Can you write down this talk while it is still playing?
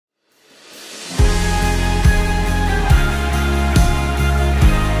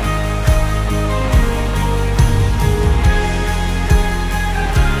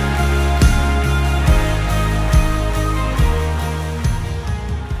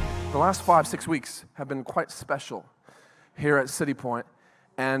last 5-6 weeks have been quite special here at Citipointe,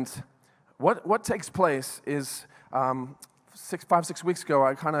 and what takes place is 5-6 weeks ago,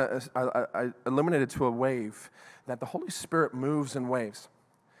 I illuminated to a wave that the Holy Spirit moves in waves.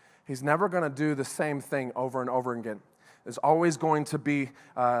 He's never going to do the same thing over and over again. There's always going to be,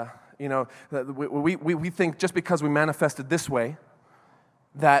 we think just because we manifested this way,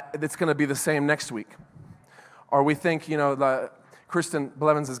 that it's going to be the same next week. Or we think, Kristen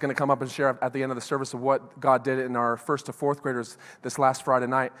Blevins is going to come up and share at the end of the service of what God did in our 1st to 4th graders this last Friday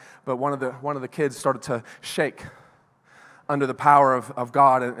night. But one of the kids started to shake under the power of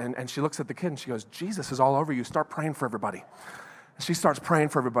God, and she looks at the kid and she goes, "Jesus is all over you. Start praying for everybody." She starts praying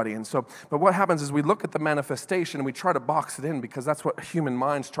for everybody. But what happens is we look at the manifestation and we try to box it in because that's what human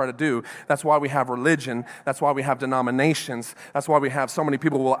minds try to do. That's why we have religion. That's why we have denominations. That's why we have so many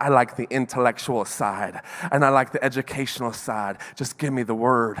people, well, I like the intellectual side and I like the educational side. Just give me the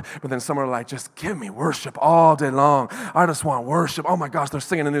word. But then some are like, just give me worship all day long. I just want worship. Oh my gosh, they're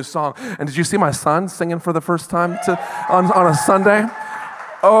singing a new song. And did you see my son singing for the first time on a Sunday?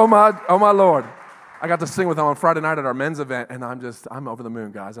 Oh my Lord. I got to sing with him on Friday night at our men's event, and I'm over the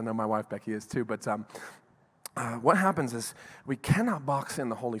moon, guys. I know my wife, Becky, is too. But what happens is we cannot box in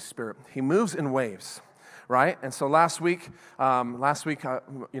the Holy Spirit. He moves in waves, right? And so last week, my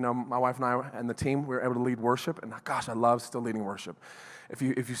wife and I and the team, we were able to lead worship. And gosh, I love still leading worship. If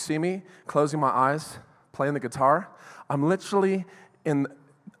you see me closing my eyes, playing the guitar, I'm literally in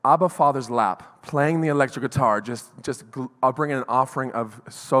Abba Father's lap, playing the electric guitar, I'll bring in an offering of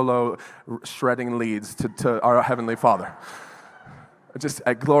solo shredding leads to our Heavenly Father.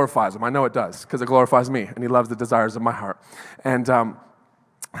 It glorifies Him. I know it does, because it glorifies me, and He loves the desires of my heart. And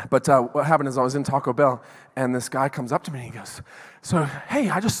but what happened is I was in Taco Bell, and this guy comes up to me, and he goes, "So, hey,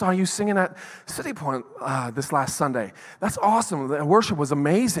 I just saw you singing at Citipointe this last Sunday. That's awesome. The worship was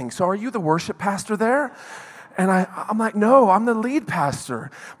amazing. So are you the worship pastor there?" And I'm like, "No, I'm the lead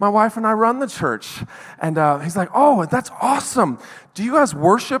pastor. My wife and I run the church." And he's like, "Oh, that's awesome. Do you guys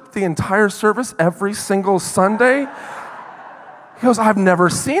worship the entire service every single Sunday?" He goes, "I've never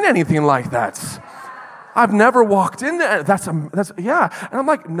seen anything like that. I've never walked in there." That's yeah. And I'm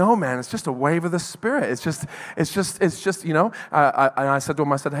like, "No, man, it's just a wave of the Spirit. It's just, I said to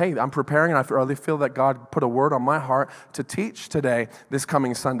him, "Hey, I'm preparing, and I really feel that God put a word on my heart to teach today, this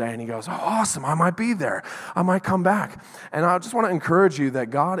coming Sunday." And he goes, "Oh, awesome. I might be there. I might come back." And I just want to encourage you that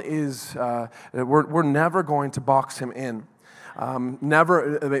God is, we're never going to box Him in.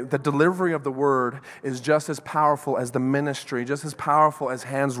 The delivery of the word is just as powerful as the ministry, just as powerful as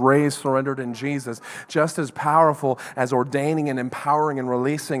hands raised, surrendered in Jesus, just as powerful as ordaining and empowering and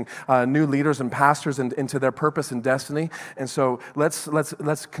releasing new leaders and pastors into their purpose and destiny. And so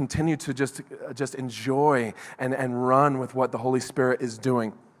let's continue to just enjoy and run with what the Holy Spirit is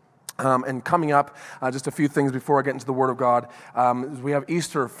doing. And coming up, just a few things before I get into the Word of God, we have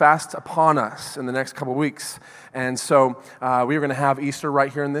Easter fast upon us in the next couple weeks. And so we are going to have Easter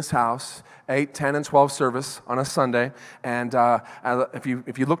right here in this house, 8, 10, and 12 service on a Sunday. And if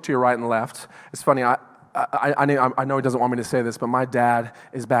you look to your right and left, it's funny, I know he doesn't want me to say this, but my dad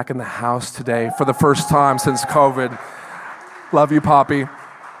is back in the house today for the first time since COVID. Love you, Poppy.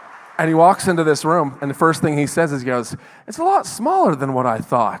 And he walks into this room, and the first thing he says is, he goes, "It's a lot smaller than what I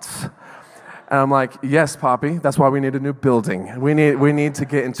thought." And I'm like, "Yes, Poppy, that's why we need a new building. We need to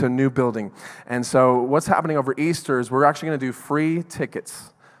get into a new building." And so what's happening over Easter is we're actually going to do free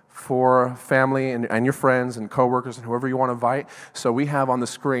tickets for family and your friends and coworkers and whoever you want to invite. So we have on the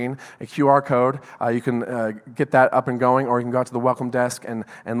screen a QR code. You can get that up and going, or you can go out to the welcome desk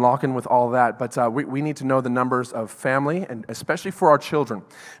and lock in with all that. But we need to know the numbers of family, and especially for our children,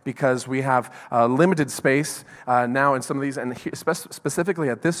 because we have limited space now in some of these. And specifically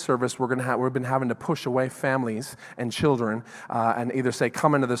at this service, we've been having to push away families and children and either say,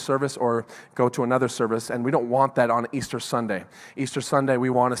 "Come into this service," or go to another service. And we don't want that on Easter Sunday. Easter Sunday,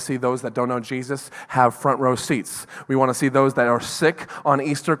 we want to see those that don't know Jesus have front row seats. We want to see those that are sick on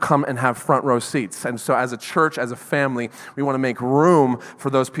Easter come and have front row seats. And so as a church, as a family, we want to make room for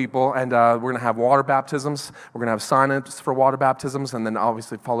those people. And we're going to have water baptisms. We're going to have sign-ups for water baptisms, and then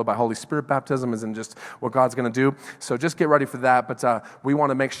obviously followed by Holy Spirit baptism, as in just what God's going to do. So just get ready for that. But we want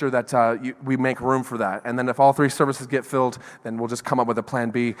to make sure that we make room for that. And then if all 3 services get filled, then we'll just come up with a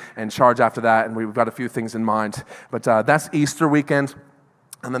plan B and charge after that. And we've got a few things in mind. But that's Easter weekend.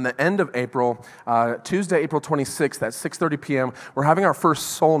 And then the end of April, Tuesday, April 26th at 6:30 p.m., we're having our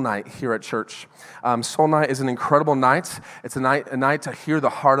first Soul Night here at church. Soul Night is an incredible night. It's a night to hear the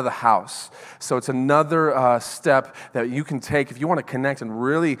heart of the house. So it's another step that you can take if you want to connect and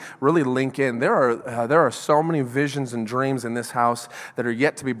really, really link in. There are so many visions and dreams in this house that are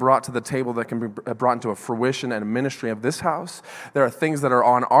yet to be brought to the table that can be brought into a fruition and a ministry of this house. There are things that are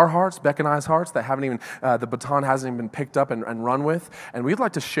on our hearts, Beck and I's hearts, that haven't even, the baton hasn't even been picked up and run with. And we'd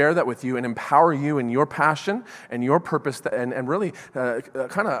like to share that with you and empower you in your passion and your purpose and really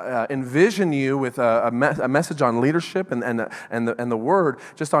envision you with a message on leadership and the word,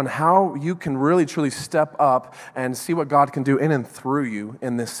 just on how you can really truly step up and see what God can do in and through you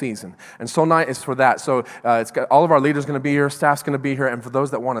in this season. And Soul Night is for that. So it's got all of our leaders going to be here, staff's going to be here, and for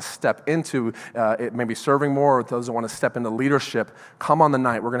those that want to step into it, maybe serving more, or those that want to step into leadership, come on the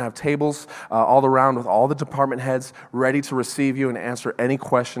night. We're going to have tables all around with all the department heads ready to receive you and answer any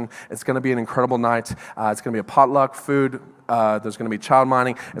question. It's going to be an incredible night. It's going to be a potluck, food. There's going to be child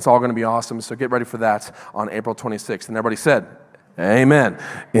mining. It's all going to be awesome. So get ready for that on April 26th. And everybody said, amen,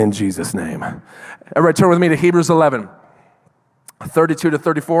 in Jesus' name. Everybody turn with me to Hebrews 11, 32 to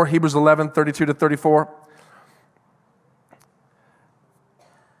 34. Hebrews 11, 32 to 34.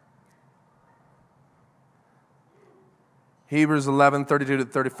 Hebrews 11, 32 to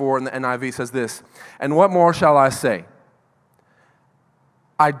 34, and the NIV says this, "And what more shall I say?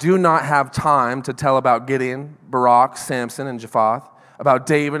 I do not have time to tell about Gideon, Barak, Samson, and Jephthah, about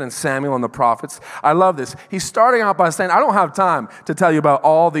David and Samuel and the prophets." I love this. He's starting out by saying, I don't have time to tell you about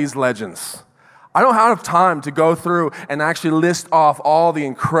all these legends. I don't have time to go through and actually list off all the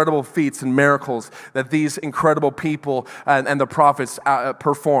incredible feats and miracles that these incredible people and the prophets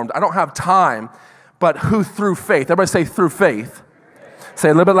performed. I don't have time, but who through faith, everybody say through faith, say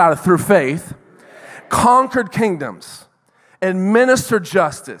a little bit louder, through faith, conquered kingdoms, administered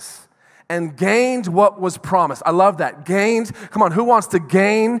justice, and gained what was promised. I love that. Gained. Come on, who wants to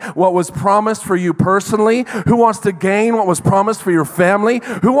gain what was promised for you personally? Who wants to gain what was promised for your family?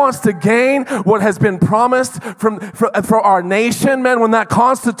 Who wants to gain what has been promised for our nation? Man, when that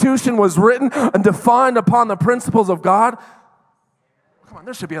Constitution was written and defined upon the principles of God, come on,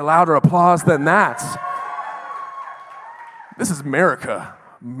 there should be a louder applause than that. This is America.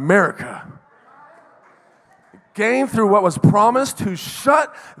 America. Gain through what was promised, who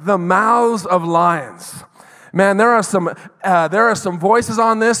shut the mouths of lions. Man, there are some voices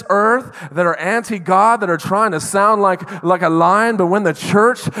on this earth that are anti-God, that are trying to sound like a lion, but when the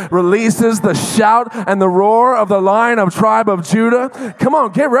church releases the shout and the roar of the Lion of tribe of Judah, come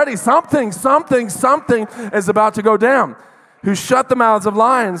on, get ready. Something is about to go down. Who shut the mouths of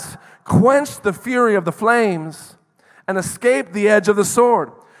lions, quenched the fury of the flames, and escaped the edge of the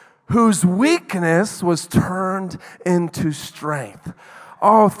sword, whose weakness was turned into strength.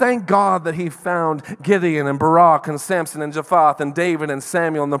 Oh, thank God that he found Gideon and Barak and Samson and Jephthah and David and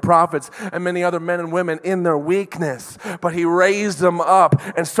Samuel and the prophets and many other men and women in their weakness. But he raised them up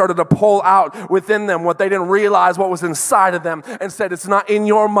and started to pull out within them what they didn't realize what was inside of them, and said, it's not in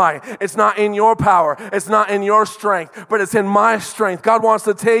your might, it's not in your power, it's not in your strength, but it's in my strength. God wants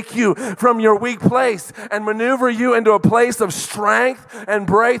to take you from your weak place and maneuver you into a place of strength and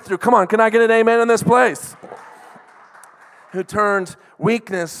breakthrough. Come on, can I get an amen in this place? Who turned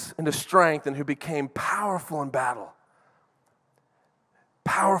weakness into strength, and who became powerful in battle.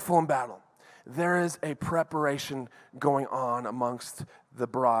 Powerful in battle. There is a preparation going on amongst the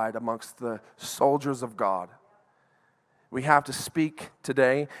bride, amongst the soldiers of God. We have to speak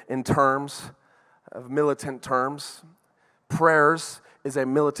today in terms of militant terms. Prayers is a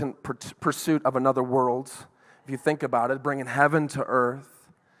militant pursuit of another world. If you think about it, bringing heaven to earth.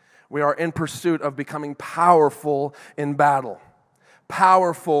 We are in pursuit of becoming powerful in battle,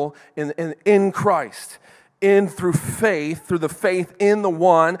 powerful in Christ, through faith, through the faith in the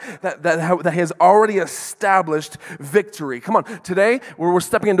one that has already established victory. Come on, today we're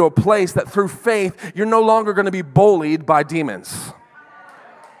stepping into a place that through faith, you're no longer going to be bullied by demons.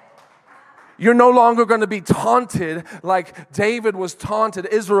 You're no longer going to be taunted like David was taunted.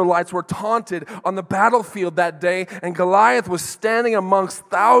 Israelites were taunted on the battlefield that day, and Goliath was standing amongst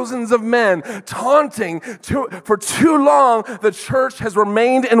thousands of men, taunting. For too long, the church has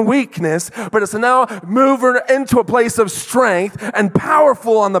remained in weakness, but it's now moving into a place of strength and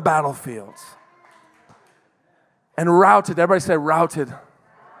powerful on the battlefields. And routed, everybody say routed.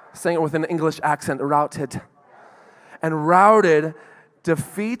 Saying it with an English accent, routed. And routed,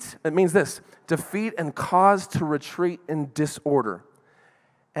 defeat, it means this, defeat and cause to retreat in disorder,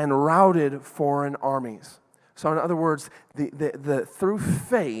 and routed foreign armies. So in other words, the through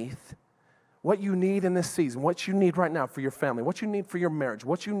faith, what you need in this season, what you need right now for your family, what you need for your marriage,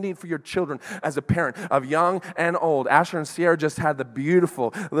 what you need for your children as a parent of young and old. Asher and Sierra just had the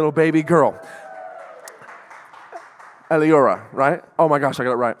beautiful little baby girl. Eliora, right? Oh my gosh, I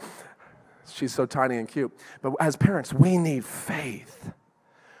got it right. She's so tiny and cute. But as parents, we need faith.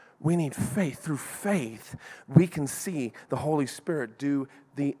 We need faith. Through faith, we can see the Holy Spirit do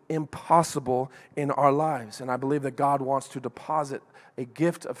the impossible in our lives. And I believe that God wants to deposit a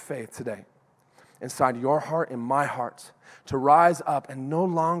gift of faith today inside your heart and my heart, to rise up and no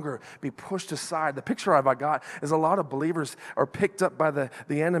longer be pushed aside. The picture I've got is a lot of believers are picked up by the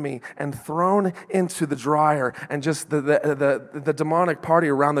enemy and thrown into the dryer, and just the demonic party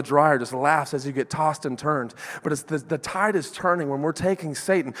around the dryer just laughs as you get tossed and turned. But it's the tide is turning when we're taking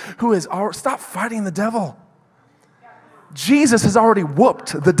Satan, who is our, stop fighting the devil. Jesus has already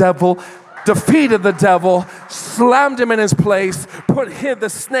whooped the devil, defeated the devil, slammed him in his place, put the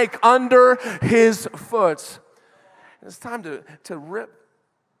snake under his foot. It's time to rip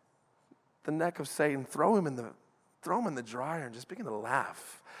the neck of Satan, throw him in the dryer, and just begin to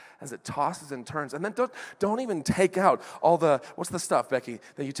laugh as it tosses and turns. And then don't even take out all the, what's the stuff, Becky,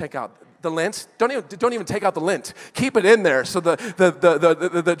 that you take out? The lint? Don't even take out the lint. Keep it in there so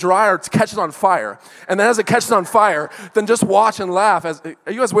the dryer catches on fire. And then as it catches on fire, then just watch and laugh.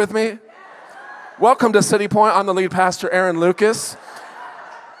 Are you guys with me? Welcome to Citipointe. I'm the lead pastor, Aaron Lucas.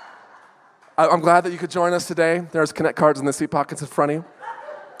 I'm glad that you could join us today. There's Connect cards in the seat pockets in front of you.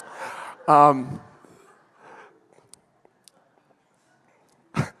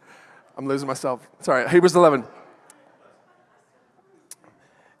 I'm losing myself. Sorry, Hebrews 11.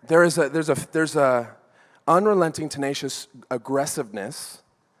 There's a unrelenting, tenacious aggressiveness,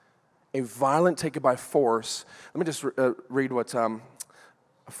 a violent take it by force. Let me just read what a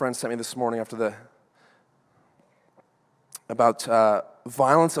friend sent me this morning about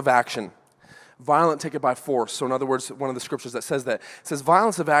violence of action. Violent, take it by force. So in other words, one of the scriptures that says that, it says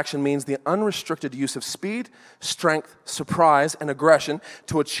violence of action means the unrestricted use of speed, strength, surprise, and aggression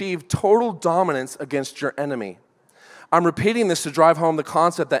to achieve total dominance against your enemy. I'm repeating this to drive home the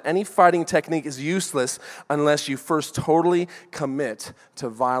concept that any fighting technique is useless unless you first totally commit to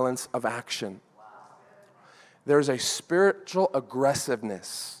violence of action. There's a spiritual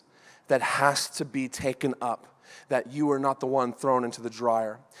aggressiveness that has to be taken up. That you are not the one thrown into the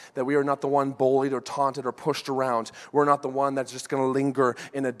dryer. That we are not the one bullied or taunted or pushed around. We're not the one that's just going to linger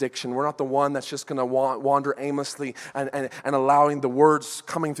in addiction. We're not the one that's just going to wander aimlessly and allowing the words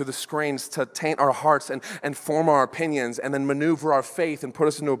coming through the screens to taint our hearts and form our opinions and then maneuver our faith and put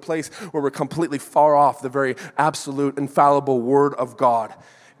us into a place where we're completely far off the very absolute, infallible Word of God.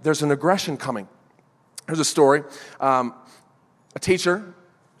 There's an aggression coming. Here's a story. A teacher,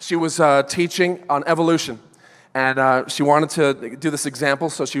 she was teaching on evolution. And she wanted to do this example,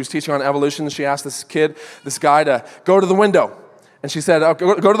 so she was teaching on evolution. And she asked this guy to go to the window. And she said, oh,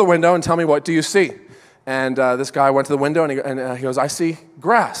 go to the window and tell me, what do you see? And this guy went to the window and he goes, I see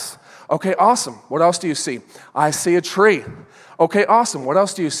grass. Okay, awesome. What else do you see? I see a tree. Okay, awesome. What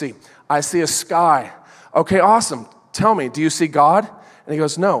else do you see? I see a sky. Okay, awesome. Tell me, do you see God? And he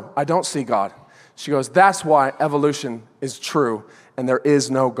goes, no, I don't see God. She goes, that's why evolution is true and there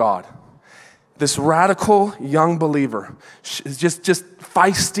is no God. This radical young believer, just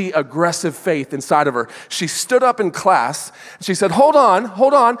feisty, aggressive faith inside of her. She stood up in class, and she said, hold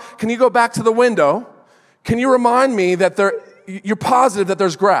on, can you go back to the window? Can you remind me that you're positive that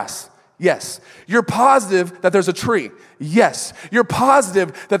there's grass? Yes. You're positive that there's a tree? Yes. You're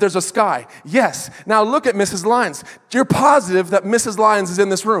positive that there's a sky? Yes. Now look at Mrs. Lyons. You're positive that Mrs. Lyons is in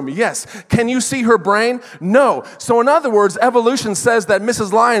this room? Yes. Can you see her brain? No. So in other words, evolution says that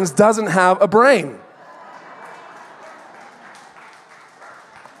Mrs. Lyons doesn't have a brain.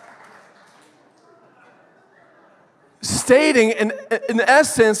 Stating, in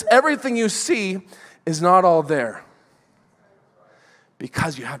essence, everything you see is not all there.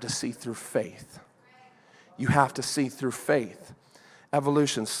 Because you have to see through faith. You have to see through faith.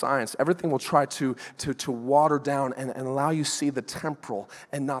 Evolution, science, everything will try to water down and allow you to see the temporal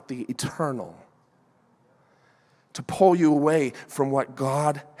and not the eternal. To pull you away from what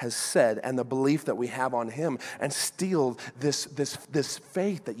God has said and the belief that we have on Him and steal this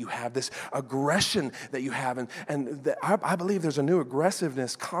faith that you have, this aggression that you have. I believe there's a new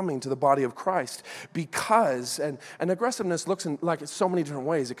aggressiveness coming to the body of Christ because, and aggressiveness looks like it's so many different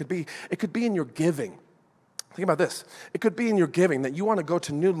ways. It could be in your giving. Think about this. It could be in your giving that you want to go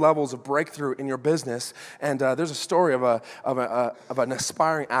to new levels of breakthrough in your business. And there's a story of an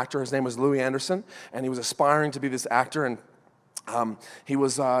aspiring actor. His name was Louis Anderson, and he was aspiring to be this actor. And He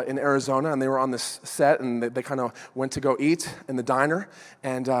was in Arizona, and they were on this set, and they kind of went to go eat in the diner,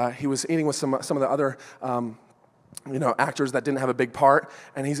 and he was eating with some of the other actors that didn't have a big part,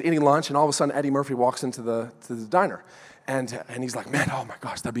 and he's eating lunch, and all of a sudden Eddie Murphy walks into the diner, and he's like, man, oh my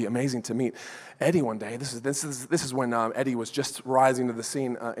gosh, that'd be amazing to meet Eddie one day. This is when Eddie was just rising to the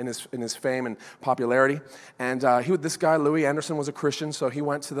scene in his fame and popularity, and this guy Louis Anderson was a Christian, so he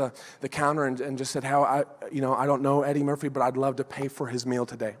went to the counter and just said, I don't know Eddie Murphy, but I'd love to pay for his meal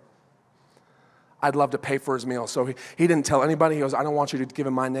today. I'd love to pay for his meal. So he didn't tell anybody. He goes, I don't want you to give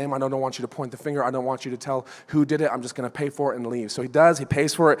him my name. I don't want you to point the finger. I don't want you to tell who did it. I'm just going to pay for it and leave. So he does. He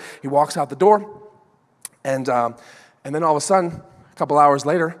pays for it. He walks out the door. And then all of a sudden, a couple hours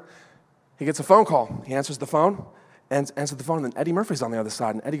later, he gets a phone call. He answers the phone, and then Eddie Murphy's on the other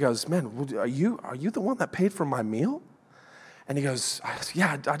side. And Eddie goes, man, are you the one that paid for my meal? And he goes,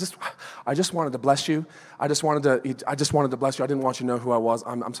 yeah, I just wanted to bless you. I just wanted to bless you. I didn't want you to know who I was.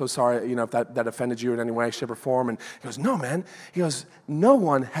 I'm so sorry, if that offended you in any way, shape, or form. And he goes, no, man. He goes, no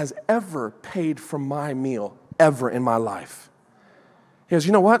one has ever paid for my meal ever in my life. He goes,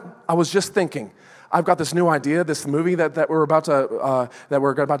 you know what? I was just thinking. I've got this new idea, this movie that we're about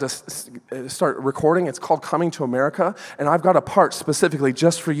to start recording. It's called Coming to America, and I've got a part specifically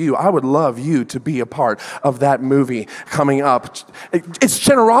just for you. I would love you to be a part of that movie coming up. It's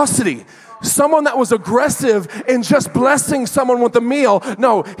generosity. Someone that was aggressive in just blessing someone with a meal.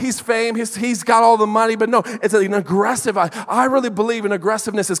 No, he's fame, he's got all the money, but no, it's an aggressive. I really believe in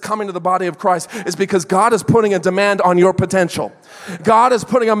aggressiveness is coming to the body of Christ is because God is putting a demand on your potential. God is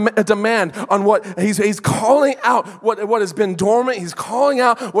putting a demand on what he's calling out what has been dormant. He's calling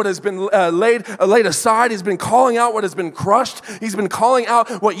out what has been laid aside. He's been calling out what has been crushed. He's been calling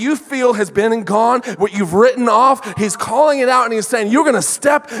out what you feel has been and gone, what you've written off. He's calling it out, and he's saying, you're going to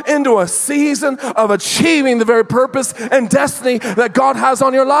step into a season of achieving the very purpose and destiny that God has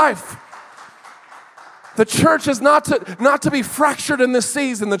on your life. The church is not to be fractured in this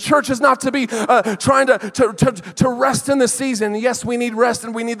season. The church is not to be trying to rest in this season. Yes, we need rest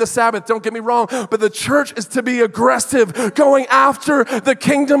and we need the Sabbath, don't get me wrong, but the church is to be aggressive, going after the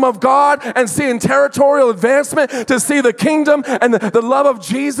kingdom of God and seeing territorial advancement, to see the kingdom and the love of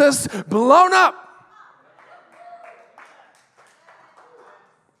Jesus blown up.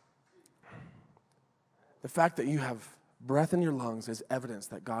 The fact that you have breath in your lungs is evidence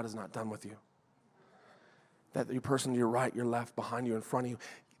that God is not done with you. That your person to your right, your left, behind you, in front of you,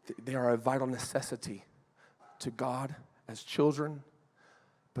 they are a vital necessity to God as children,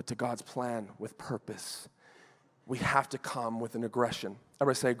 but to God's plan with purpose. We have to come with an aggression.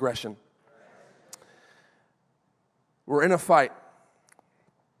 Everybody say aggression. We're in a fight.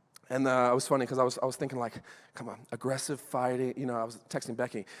 And it was funny because I was thinking like, come on, aggressive fighting. I was texting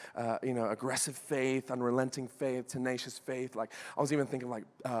Becky, aggressive faith, unrelenting faith, tenacious faith. Like I was even thinking like,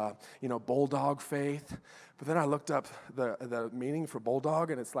 bulldog faith. But then I looked up the meaning for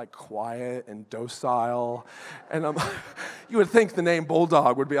bulldog, and it's like quiet and docile. And you would think the name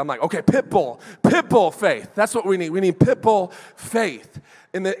bulldog would be. I'm like, okay, pit bull faith. That's what we need. We need pit bull faith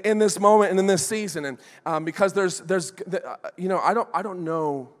in this moment and in this season. And because there's I don't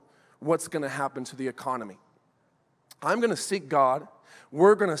know what's going to happen to the economy. I'm going to seek God.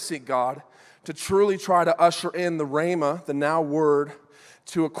 We're going to seek God to truly try to usher in the rhema, the now word,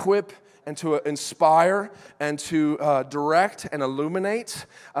 to equip and to inspire and to direct and illuminate,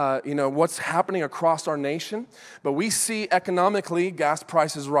 what's happening across our nation. But we see economically gas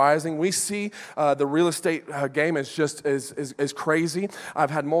prices rising. We see the real estate game is just is crazy. I've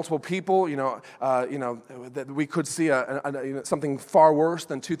had multiple people, that we could see something far worse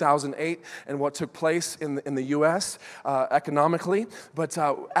than 2008 and what took place in the U.S. Economically. But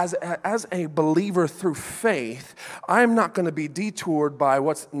as a believer through faith, I'm not going to be detoured by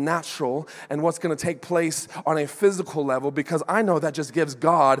what's natural and what's going to take place on a physical level, because I know that just gives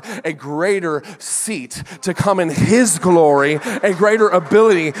God a greater seat to come in His glory, a greater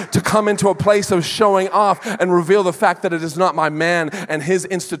ability to come into a place of showing off and reveal the fact that it is not my man and his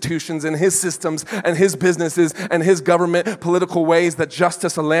institutions and his systems and his businesses and his government political ways that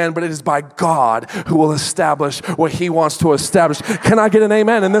justice a land, but it is by God who will establish what He wants to establish. Can I get an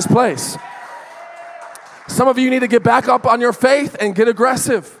amen in this place? Some of you need to get back up on your faith and get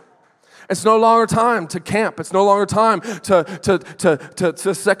aggressive. It's no longer time to camp. It's no longer time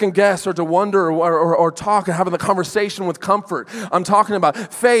to second guess or to wonder or talk and having the conversation with comfort. I'm talking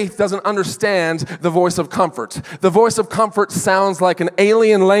about faith doesn't understand the voice of comfort. The voice of comfort sounds like an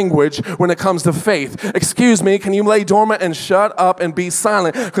alien language when it comes to faith. Excuse me, can you lay dormant and shut up and be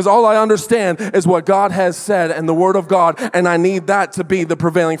silent? Because all I understand is what God has said and the Word of God, and I need that to be the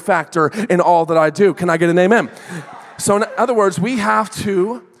prevailing factor in all that I do. Can I get an amen? So in other words, we have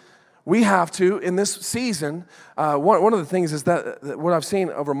to, in this season, one of the things is that what I've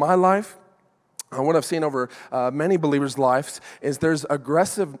seen over my life, what I've seen over many believers' lives, is there's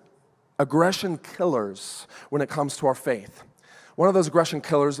aggression killers when it comes to our faith. One of those aggression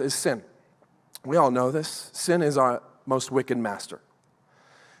killers is sin. We all know this. Sin is our most wicked master.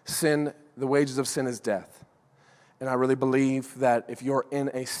 Sin, the wages of sin is death. And I really believe that if you're in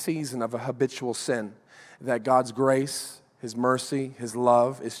a season of a habitual sin, that God's grace, His mercy, His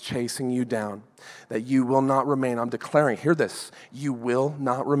love is chasing you down, that you will not remain. I'm declaring, hear this, you will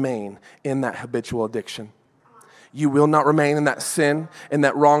not remain in that habitual addiction. You will not remain in that sin, in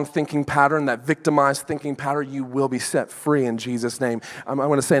that wrong thinking pattern, that victimized thinking pattern. You will be set free in Jesus' name. I'm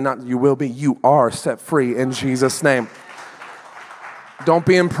going to say not you will be, you are set free in Jesus' name. Don't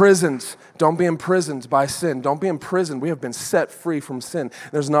be imprisoned. Don't be imprisoned by sin. Don't be imprisoned. We have been set free from sin.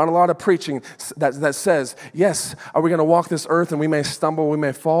 There's not a lot of preaching that says, yes, are we going to walk this earth and we may stumble, we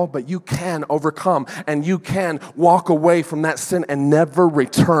may fall, but you can overcome and you can walk away from that sin and never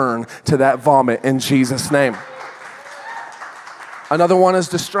return to that vomit in Jesus' name. Another one is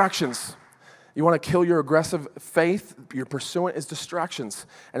distractions. You want to kill your aggressive faith, your pursuant is distractions.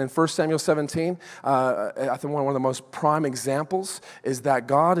 And in 1 Samuel 17, I think one of the most prime examples is that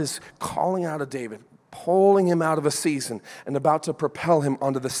God is calling out of David, pulling him out of a season and about to propel him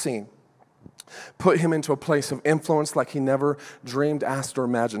onto the scene. Put him into a place of influence like he never dreamed, asked, or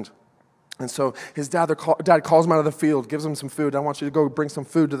imagined. And so his dad calls him out of the field, gives him some food. I want you to go bring some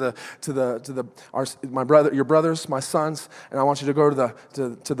food to your brothers, my sons, and I want you to go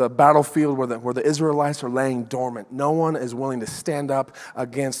to the battlefield where the Israelites are laying dormant. No one is willing to stand up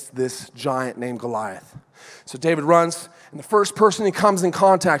against this giant named Goliath. So David runs, and the first person he comes in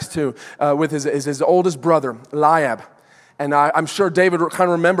contact with is his oldest brother, Eliab. And I'm sure David kind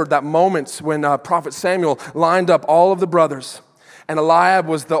of remembered that moment when Prophet Samuel lined up all of the brothers. And Eliab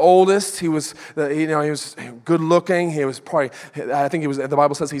was the oldest. He was good looking. He was probably, I think the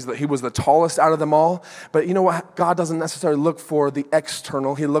Bible says he was the tallest out of them all. But you know what? God doesn't necessarily look for the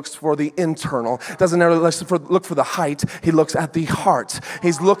external. He looks for the internal. Doesn't look for the height. He looks at the heart.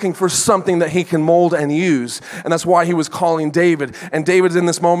 He's looking for something that he can mold and use. And that's why he was calling David. And David in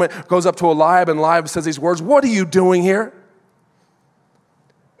this moment goes up to Eliab, and Eliab says these words, "What are you doing here?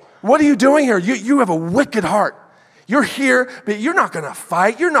 What are you doing here? You have a wicked heart. You're here, but you're not going to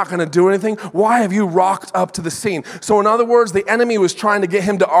fight. You're not going to do anything. Why have you rocked up to the scene?" So in other words, the enemy was trying to get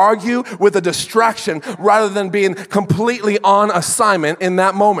him to argue with a distraction rather than being completely on assignment in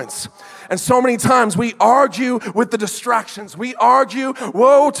that moment. And so many times we argue with the distractions. We argue,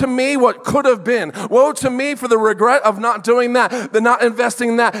 woe to me, what could have been. Woe to me for the regret of not doing that, the not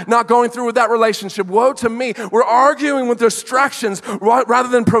investing in that, not going through with that relationship. Woe to me. We're arguing with distractions rather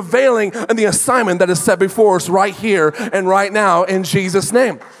than prevailing in the assignment that is set before us right here and right now in Jesus'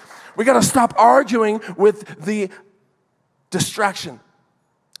 name. We got to stop arguing with the distraction.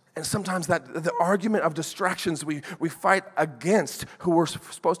 And sometimes the argument of distractions, we fight against who we're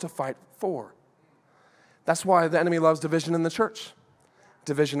supposed to fight for. That's why the enemy loves division in the church.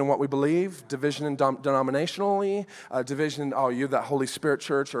 Division in what we believe, division in denominationally, division, oh, you're that Holy Spirit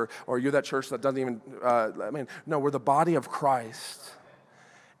church, or you're that church that doesn't even, no, we're the body of Christ.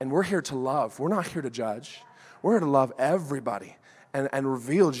 And we're here to love. We're not here to judge. We're here to love everybody. And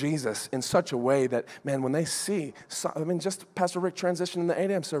reveal Jesus in such a way that, man, when they see, just Pastor Rick transitioned in the 8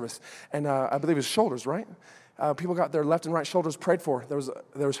 a.m. service, and I believe his shoulders, right? People got their left and right shoulders prayed for.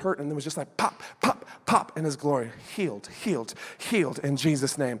 There was hurt, and it was just like pop, pop, pop in his glory. Healed in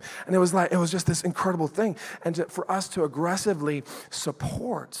Jesus' name. And it was just this incredible thing. And for us to aggressively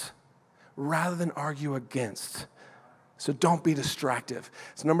support rather than argue against. So don't be distractive.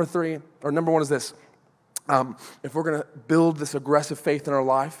 So number one is this. If we're going to build this aggressive faith in our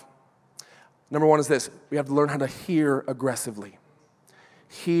life, number one is this. We have to learn how to hear aggressively.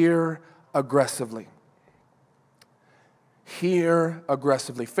 Hear aggressively. Hear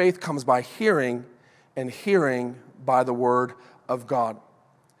aggressively. Faith comes by hearing, and hearing by the word of God.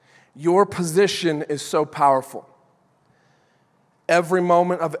 Your position is so powerful. Every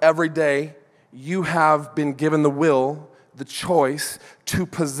moment of every day, you have been given the will, the choice to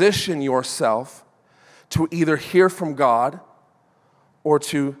position yourself to either hear from God or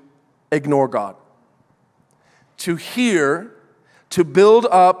to ignore God. To hear, to build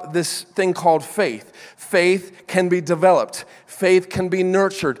up this thing called faith. Faith can be developed. Faith can be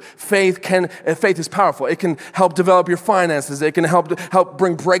nurtured. Faith is powerful. It can help develop your finances. It can help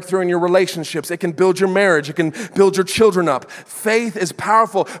bring breakthrough in your relationships. It can build your marriage. It can build your children up. Faith is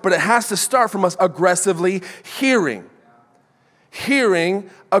powerful, but it has to start from us aggressively hearing. hearing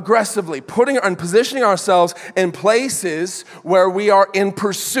aggressively, putting and positioning ourselves in places where we are in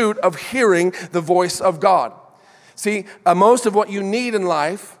pursuit of hearing the voice of God. See, most of what you need in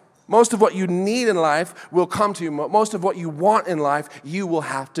life will come to you. Most of what you want in life, you will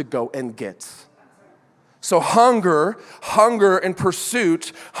have to go and get. So hunger in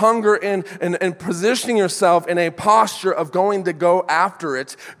pursuit, hunger in positioning yourself in a posture of going to go after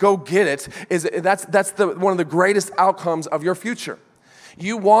it, go get it, that's one of the greatest outcomes of your future.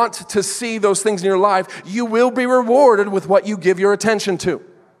 You want to see those things in your life, you will be rewarded with what you give your attention to.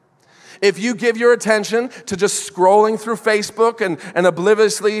 If you give your attention to just scrolling through Facebook and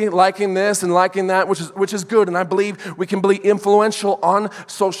obliviously liking this and liking that, which is good, and I believe we can be influential on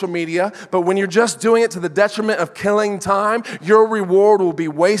social media, but when you're just doing it to the detriment of killing time, your reward will be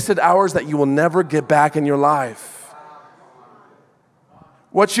wasted hours that you will never get back in your life.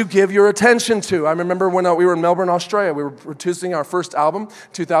 What you give your attention to. I remember when we were in Melbourne, Australia, we were producing our first album,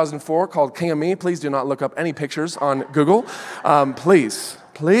 2004, called King of Me. Please do not look up any pictures on Google.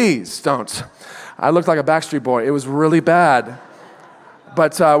 Please don't. I looked like a Backstreet Boy. It was really bad.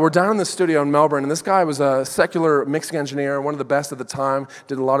 But we're down in the studio in Melbourne, and this guy was a secular mixing engineer, one of the best at the time,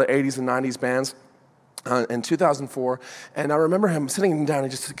 did a lot of 80s and 90s bands in 2004. And I remember him sitting down,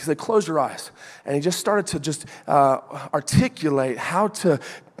 he said, close your eyes. And he just started to just articulate how to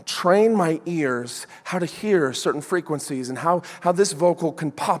train my ears, how to hear certain frequencies, and how this vocal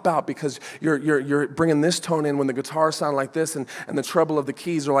can pop out because you're bringing this tone in when the guitar sound like this, and the treble of the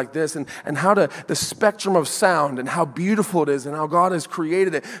keys are like this, and how the spectrum of sound and how beautiful it is, and how God has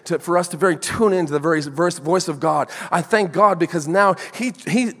created it for us to very tune into the very voice of God. I thank God because now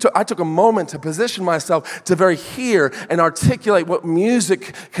I took a moment to position myself to very hear and articulate what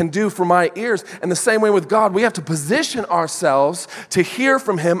music can do for my ears. And the same way with God, we have to position ourselves to hear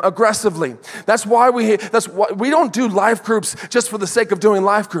from Him aggressively. That's why we don't do life groups just for the sake of doing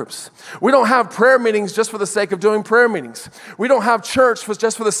life groups. We don't have prayer meetings just for the sake of doing prayer meetings. We don't have church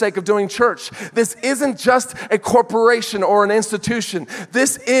just for the sake of doing church. This isn't just a corporation or an institution.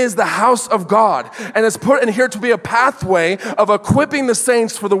 This is the house of God, and it's put in here to be a pathway of equipping the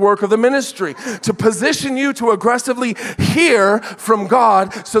saints for the work of the ministry, to position you to aggressively hear from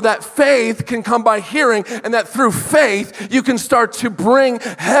God so that faith can come by hearing, and that through faith you can start to bring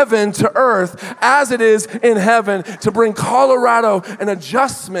heaven to earth as it is in heaven, to bring Colorado an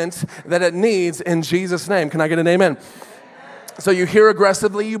adjustment that it needs in Jesus' name. Can I get an amen? So you hear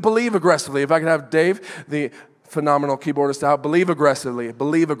aggressively, you believe aggressively. If I could have Dave, the phenomenal keyboardist, out, believe aggressively,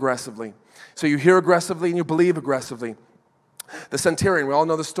 believe aggressively. So you hear aggressively and you believe aggressively. The centurion, we all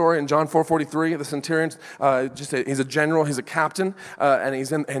know the story in John 4:43. The centurion, he's a general, he's a captain, and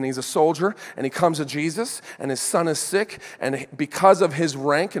he's a soldier, and he comes to Jesus, and his son is sick, and because of his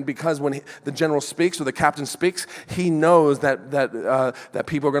rank, and because when the general speaks or the captain speaks, he knows that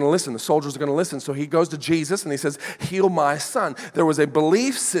people are going to listen, the soldiers are going to listen. So he goes to Jesus and he says, "Heal my son." There was a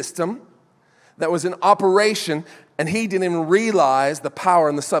belief system that was in operation, and he didn't even realize the power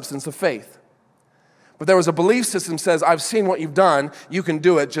and the substance of faith. But there was a belief system that says, I've seen what you've done, you can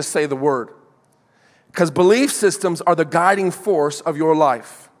do it, just say the word. Because belief systems are the guiding force of your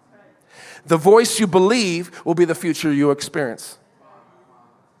life. The voice you believe will be the future you experience.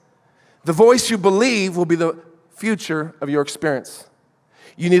 The voice you believe will be the future of your experience.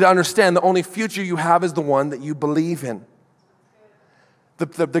 You need to understand the only future you have is the one that you believe in.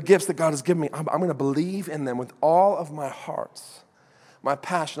 The gifts that God has given me, I'm going to believe in them with all of my heart. My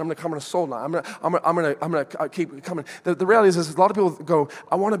passion, I'm going to come in a soul now. I'm going to keep coming. The reality is a lot of people go,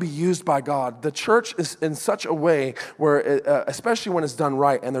 I want to be used by God. The church is in such a way where, especially when it's done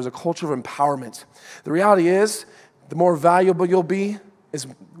right, and there's a culture of empowerment. The reality is, the more valuable you'll be is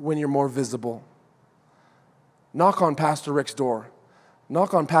when you're more visible. Knock on Pastor Rick's door.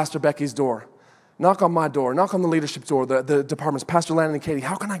 Knock on Pastor Becky's door. Knock on my door. Knock on the leadership door, the departments. Pastor Landon and Katie,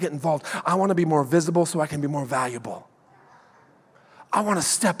 how can I get involved? I want to be more visible so I can be more valuable. I want to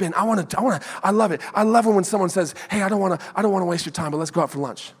step in. I love it. I love it when someone says, "Hey, I don't want to waste your time, but let's go out for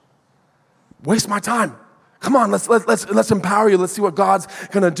lunch." Waste my time. Come on, let's empower you. Let's see what God's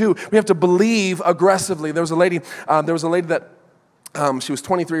going to do. We have to believe aggressively. There was a lady that she was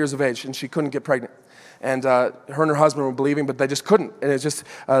 23 years of age and she couldn't get pregnant. And her and her husband were believing, but they just couldn't. And it's just,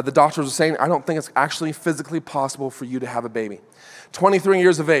 the doctors were saying, I don't think it's actually physically possible for you to have a baby. 23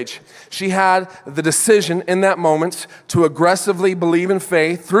 years of age. She had the decision in that moment to aggressively believe in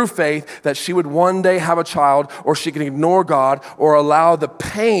faith, through faith, that she would one day have a child, or she could ignore God, or allow the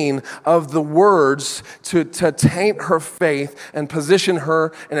pain of the words to taint her faith and position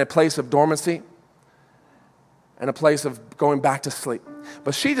her in a place of dormancy and a place of going back to sleep.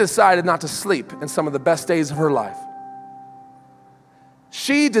 But she decided not to sleep in some of the best days of her life.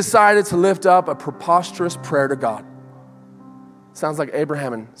 She decided to lift up a preposterous prayer to God. Sounds like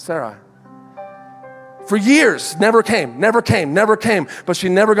Abraham and Sarai. For years, never came, but she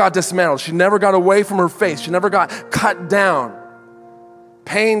never got dismantled. She never got away from her faith. She never got cut down.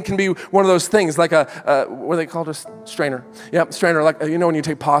 Pain can be one of those things, like what do they call it? A strainer. Yep, strainer. Like, you know when you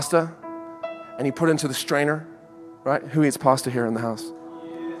take pasta and you put it into the strainer, right? Who eats pasta here in the house?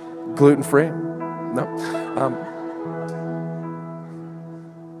 Gluten-free? No.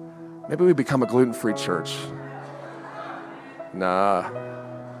 Maybe we become a gluten-free church. Nah.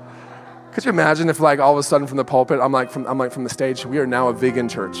 Could you imagine if, like, all of a sudden from the pulpit, I'm like from the stage, we are now a vegan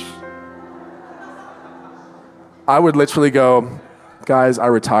church. I would literally go, guys, I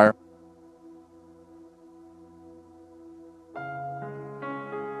retire.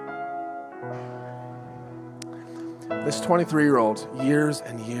 This 23-year-old, years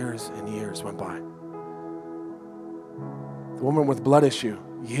and years and years went by. The woman with blood issue,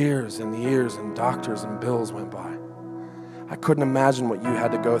 years and years and doctors and bills went by. I couldn't imagine what you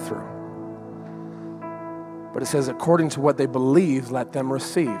had to go through. But it says, according to what they believe, let them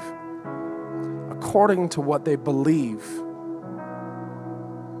receive. According to what they believe.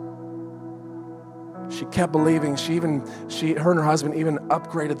 She kept believing. Her and her husband even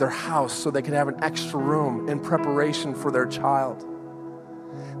upgraded their house so they could have an extra room in preparation for their child.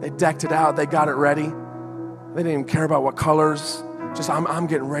 They decked it out. They got it ready. They didn't even care about what colors. Just, I'm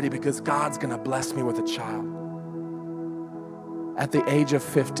getting ready because God's going to bless me with a child. At the age of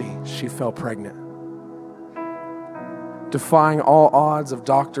 50, she fell pregnant. Defying all odds of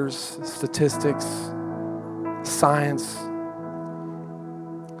doctors, statistics, science,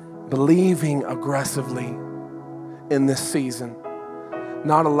 believing aggressively in this season,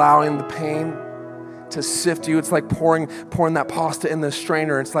 not allowing the pain to sift you. It's like pouring that pasta in the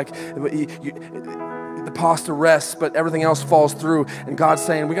strainer. It's like the pasta rests, but everything else falls through. And God's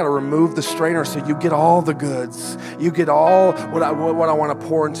saying, we got to remove the strainer so you get all the goods. You get all what I want to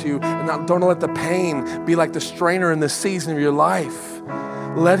pour into you. And don't let the pain be like the strainer in this season of your life.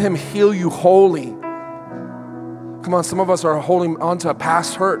 Let him heal you wholly. Come on, some of us are holding on to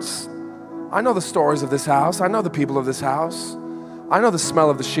past hurts. I know the stories of this house. I know the people of this house. I know the smell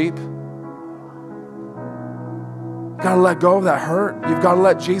of the sheep. You've got to let go of that hurt. You've got to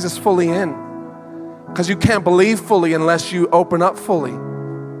let Jesus fully in. Because you can't believe fully unless you open up fully.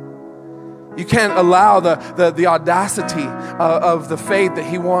 You can't allow the audacity of the faith that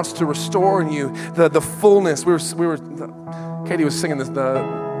he wants to restore in you, the fullness. Katie was singing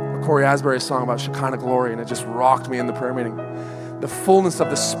the Corey Asbury song about Shekinah glory, and it just rocked me in the prayer meeting. The fullness of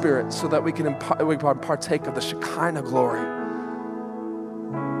the Spirit, so that we can partake of the Shekinah glory.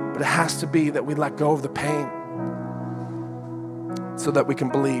 But it has to be that we let go of the pain so that we can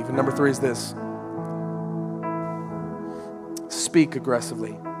believe. And number 3 is this. Speak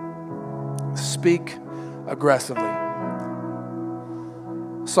aggressively. Speak aggressively.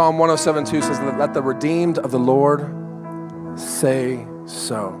 Psalm 107:2 says, let the redeemed of the Lord say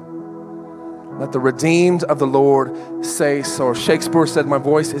so. Let the redeemed of the Lord say so. Shakespeare said, my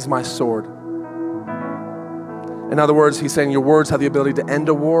voice is my sword. In other words, he's saying your words have the ability to end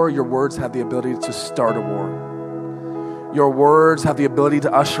a war. Your words have the ability to start a war. Your words have the ability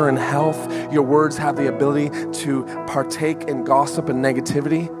to usher in health. Your words have the ability to partake in gossip and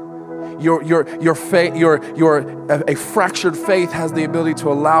negativity. A fractured faith has the ability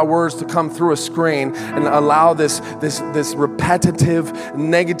to allow words to come through a screen and allow this repetitive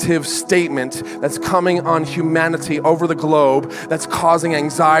negative statement that's coming on humanity over the globe, that's causing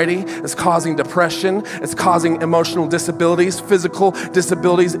anxiety, that's causing depression, it's causing emotional disabilities, physical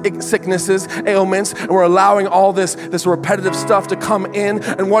disabilities, sicknesses, ailments, and we're allowing all this repetitive stuff to come in.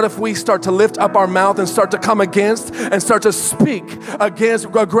 And what if we start to lift up our mouth and start to come against and start to speak against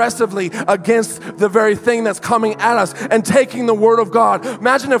aggressively against the very thing that's coming at us and taking the word of God.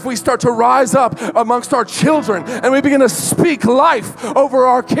 Imagine if we start to rise up amongst our children and we begin to speak life over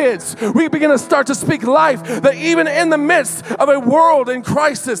our kids. We begin to start to speak life, that even in the midst of a world in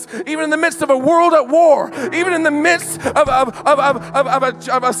crisis, even in the midst of a world at war, even in the midst of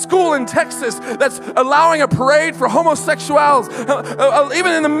a school in Texas that's allowing a parade for homosexuals,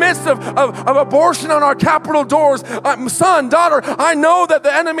 even in the midst of abortion on our Capitol doors, son, daughter, I know that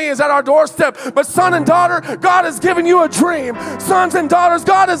the enemy is at our doorstep, but son and daughter, God has given you a dream. Sons and daughters,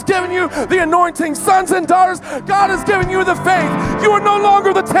 God has given you the anointing. Sons and daughters, God has given you the faith. You are no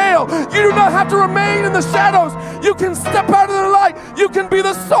longer the tail. You do not have to remain in the shadows. You can step out of the light. You can be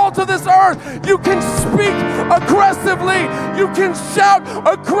the salt of this earth. You can speak aggressively. You can shout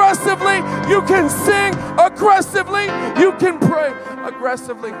aggressively. You can sing aggressively. You can pray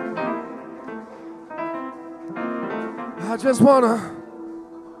aggressively. I just want to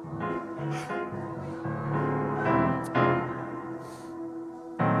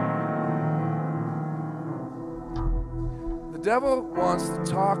devil wants to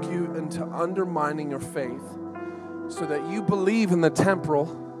talk you into undermining your faith so that you believe in the temporal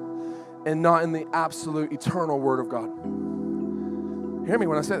and not in the absolute eternal Word of God. Hear me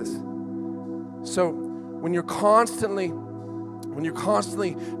when I say this. So when you're constantly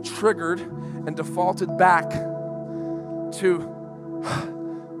triggered and defaulted back to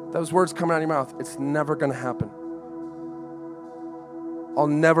those words coming out of your mouth, it's never going to happen. I'll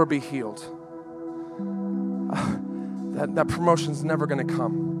never be healed. That promotion's never going to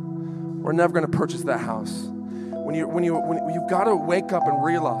come. We're never going to purchase that house. When you've got to wake up and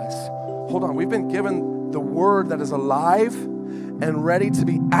realize, hold on, we've been given the word that is alive and ready to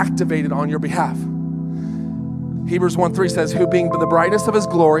be activated on your behalf. Hebrews 1:3 says, who being the brightness of his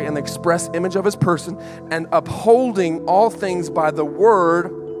glory and the express image of his person, and upholding all things by the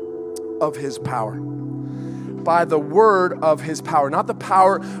word of his power. By the word of his power. Not the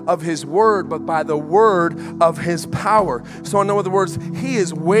power of his word, but by the word of his power. So in other words, he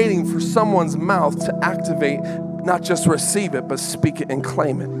is waiting for someone's mouth to activate, not just receive it, but speak it and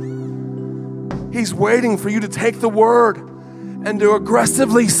claim it. He's waiting for you to take the word and to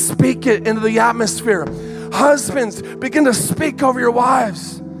aggressively speak it into the atmosphere. Husbands, begin to speak over your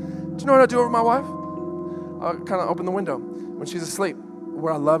wives. Do you know what I do over my wife? I'll kind of open the window when she's asleep.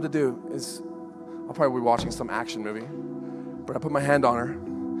 What I love to do is, I'll probably be watching some action movie, but I put my hand on her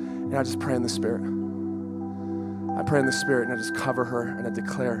and I just pray in the Spirit. I pray in the Spirit and I just cover her and I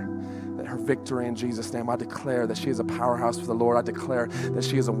declare that her victory in Jesus' name. I declare that she is a powerhouse for the Lord. I declare that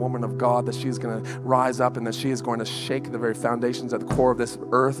she is a woman of God, that she is going to rise up and that she is going to shake the very foundations at the core of this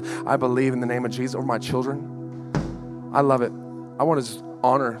earth. I believe in the name of Jesus over my children. I love it. I want to just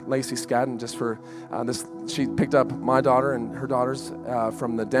honor Lacey Skadden just for this. She picked up my daughter and her daughters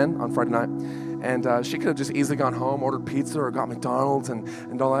from the den on Friday night. And she could have just easily gone home, ordered pizza or got McDonald's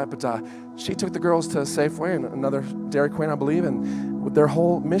and all that. But she took the girls to Safeway and another Dairy Queen, I believe. And their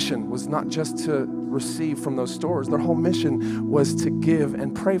whole mission was not just to receive from those stores. Their whole mission was to give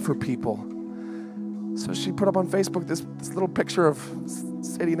and pray for people. So she put up on Facebook this little picture of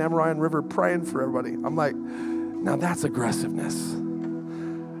Sadie and Amarai and River praying for everybody. I'm like, now that's aggressiveness.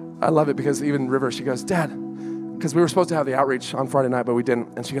 I love it because even River, she goes, Dad, because we were supposed to have the outreach on Friday night, but we didn't.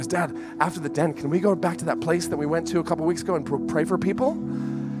 And she goes, Dad, after the den, can we go back to that place that we went to a couple weeks ago and pray for people?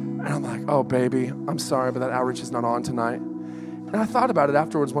 And I'm like, oh, baby, I'm sorry, but that outreach is not on tonight. And I thought about it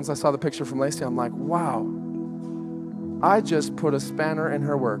afterwards once I saw the picture from Lacey. I'm like, wow, I just put a spanner in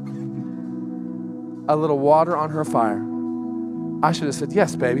her work, a little water on her fire. I should have said,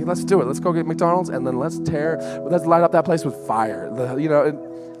 yes, baby, let's do it. Let's go get McDonald's, and then let's light up that place with fire.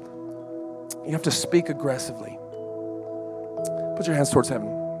 You have to speak aggressively. Put your hands towards heaven.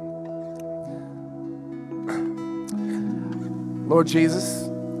 Lord Jesus,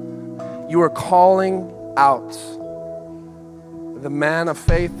 you are calling out the man of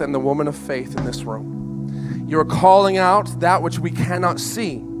faith and the woman of faith in this room. You are calling out that which we cannot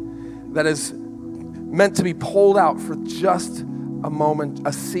see, that is meant to be pulled out for just a moment,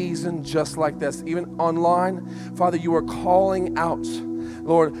 a season just like this. Even online, Father, you are calling out,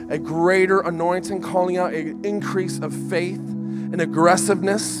 Lord, a greater anointing, calling out an increase of faith, an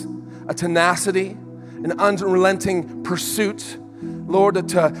aggressiveness, a tenacity, an unrelenting pursuit, Lord,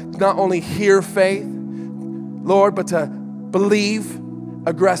 to not only hear faith, Lord, but to believe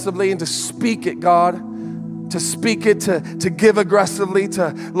aggressively and to speak it, God, to speak it, to give aggressively,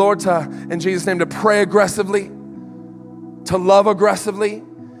 to, Lord, in Jesus' name, to pray aggressively, to love aggressively,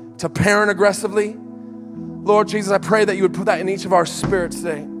 to parent aggressively. Lord Jesus, I pray that you would put that in each of our spirits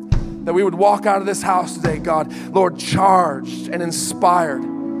today, that we would walk out of this house today, God, Lord, charged and inspired,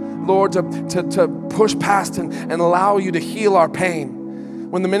 Lord, to push past and allow you to heal our pain.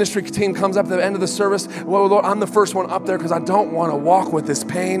 When the ministry team comes up at the end of the service, well, Lord, I'm the first one up there because I don't want to walk with this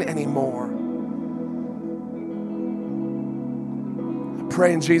pain anymore. I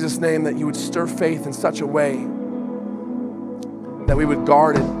pray in Jesus' name that you would stir faith in such a way that we would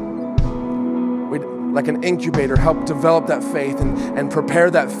guard it. We'd, like an incubator, help develop that faith and prepare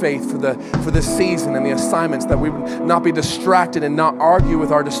that faith for this season and the assignments, that we would not be distracted and not argue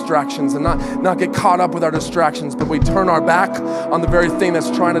with our distractions and not get caught up with our distractions, but we turn our back on the very thing that's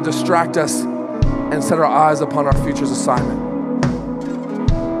trying to distract us and set our eyes upon our future's assignment.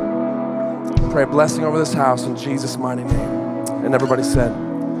 Pray a blessing over this house in Jesus' mighty name. And everybody said,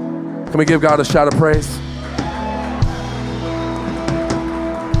 can we give God a shout of praise?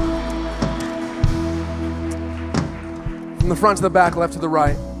 From the front to the back, left to the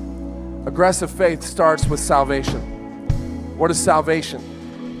right, aggressive faith starts with salvation. What is salvation?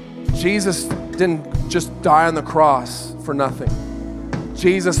 Jesus didn't just die on the cross for nothing.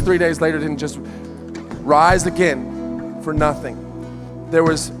 Jesus 3 days later didn't just rise again for nothing. There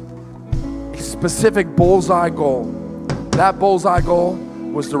was a specific bullseye goal. That bullseye goal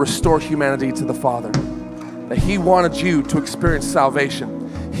was to restore humanity to the Father. That he wanted you to experience salvation.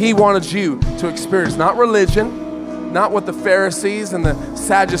 He wanted you to experience not religion, not what the Pharisees and the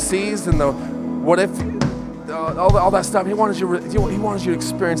Sadducees and the what if, all that stuff. He wanted you to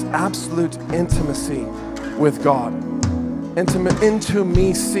experience absolute intimacy with God.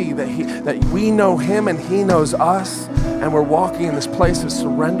 Intimacy, that we know him and he knows us, and we're walking in this place of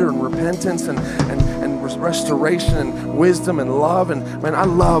surrender and repentance and restoration and wisdom and love. And man, I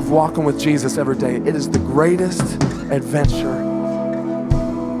love walking with Jesus every day. It is the greatest adventure.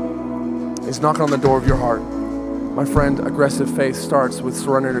 He's knocking on the door of your heart. My friend, aggressive faith starts with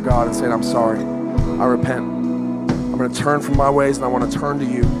surrender to God and saying, I'm sorry, I repent. I'm going to turn from my ways and I want to turn to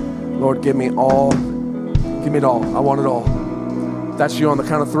you. Lord, give me it all. I want it all. If that's you, on the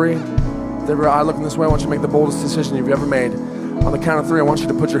count of three, with every eye looking this way, I want you to make the boldest decision you've ever made. On the count of three, I want you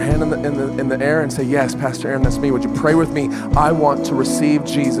to put your hand in the air and say, yes, Pastor Aaron, that's me. Would you pray with me? I want to receive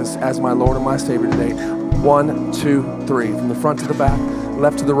Jesus as my Lord and my Savior today. 1, 2, 3. From the front to the back,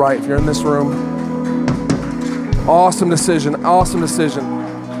 left to the right. If you're in this room, awesome decision.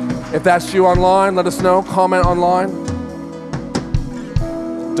 If that's you online, let us know. Comment online.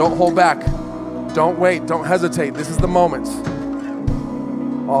 Don't hold back. Don't wait. Don't hesitate. This is the moment.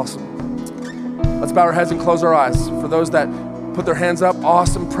 Awesome. Let's bow our heads and close our eyes. For those that put their hands up,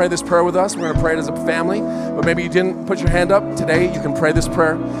 awesome. Pray this prayer with us. We're going to pray it as a family. But maybe you didn't put your hand up today. You can pray this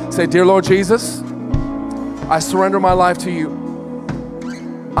prayer. Say, Dear Lord Jesus, I surrender my life to you.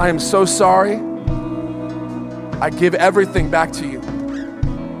 I am so sorry. I give everything back to you.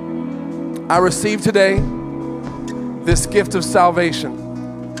 I receive today this gift of salvation.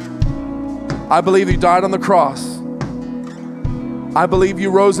 I believe you died on the cross. I believe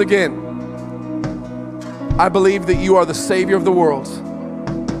you rose again. I believe that you are the Savior of the world.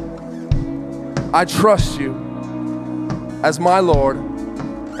 I trust you as my Lord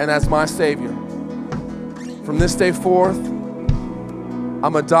and as my Savior. From this day forth,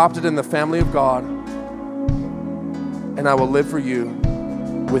 I'm adopted in the family of God, and I will live for you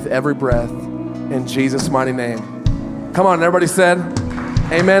with every breath in Jesus' mighty name. Come on, everybody said,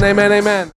 amen, amen, amen.